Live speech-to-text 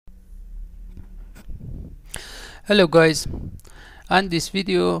Hello guys, and this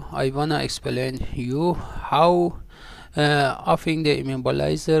video I wanna explain you how offing the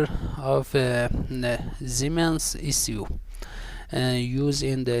immobilizer of Siemens issue used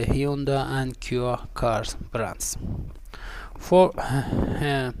in the Hyundai and Kia cars brands. For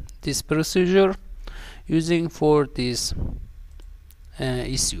this procedure using for this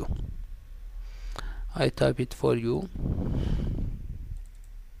issue, I type it for you.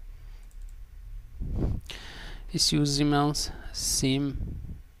 Issue Siemens SIM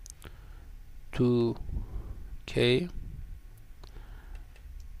 2K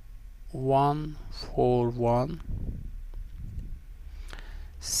 141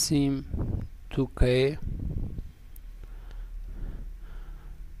 SIM 2K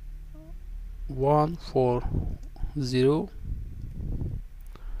 140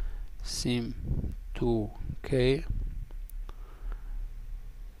 SIM 2K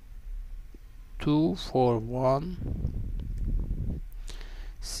 241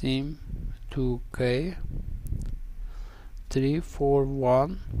 SIM 2K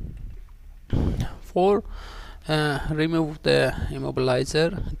 341 for remove the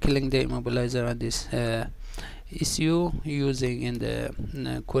immobilizer, killing the immobilizer on this issue using in the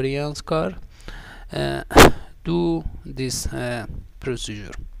Korean car. Do this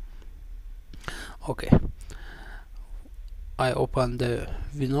procedure. Okay, I open the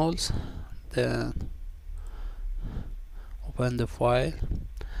Winols, then open the file.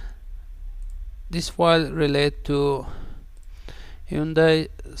 This file relate to Hyundai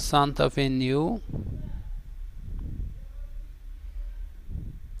Santa Fe new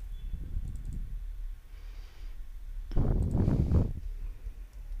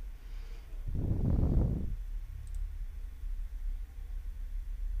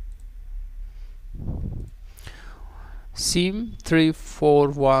SIM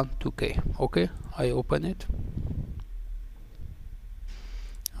 3412K. Okay, I open it.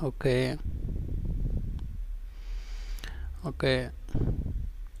 Okay,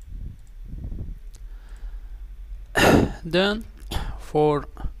 then for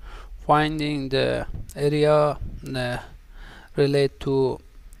finding the area relate to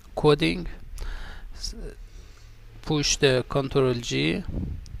coding, push the Ctrl G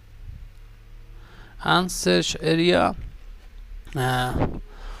and search area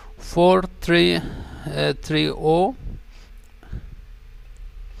 4330,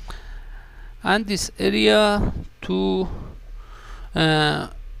 and this area to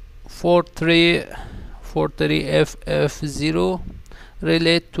 43FF0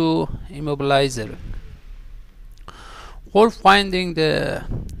 relate to immobilizer. For finding the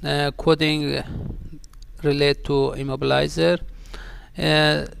coding relate to immobilizer,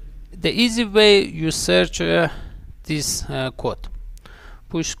 the easy way you search this code.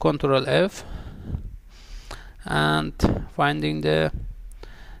 Push Ctrl F and finding the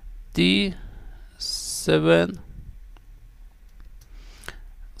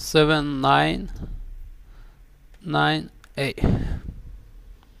D7799A.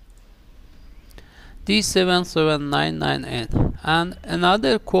 D7799N, and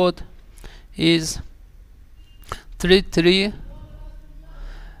another code is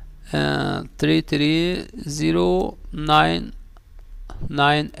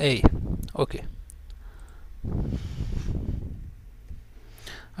 33099A. Okay,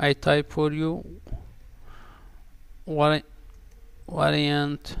 I type for you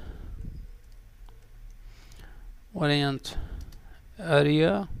variant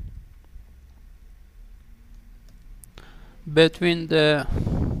area between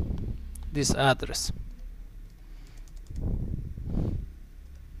this address.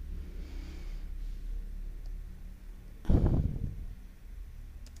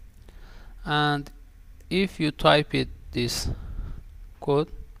 And if you type it this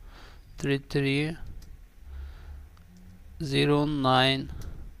code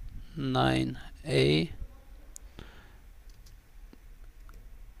 33099A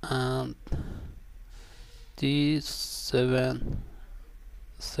and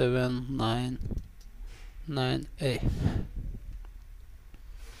D7799A,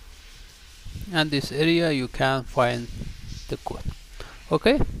 and this area you can find the code.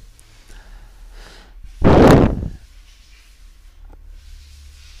 Okay,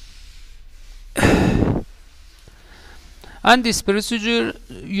 and this procedure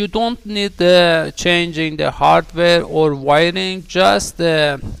you don't need changing the hardware or wiring, just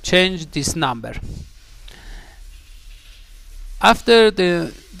change this number. After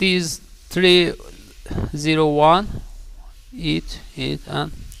these 301 it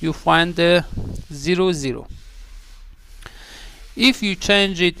and you find the 00. If you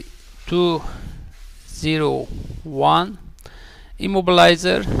change it to 0 1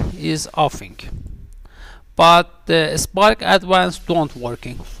 immobilizer is offing, but the Spark Advance don't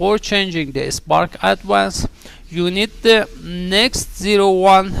working. For changing the Spark Advance, you need the next 0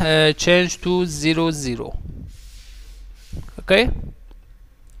 1 change to 0 0. Okay,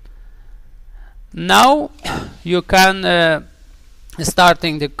 now you can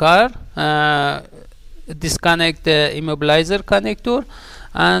starting the car, disconnect the immobilizer connector,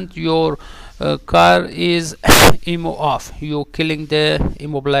 and your car is Immo off. You killing the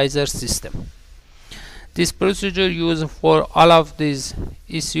immobilizer system. This procedure used for all of these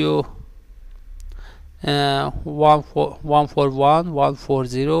issue 141,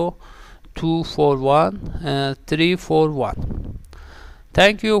 140, 241, 341.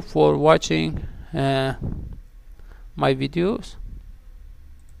 Thank you for watching my videos.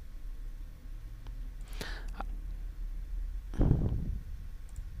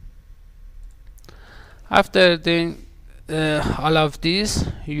 After doing all of this,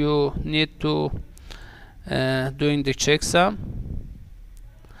 you need to doing the checksum.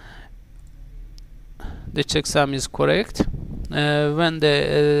 The checksum is correct. When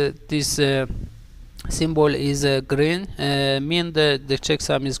the this symbol is green, mean the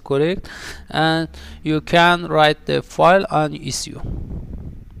checksum is correct, and you can write the file on issue.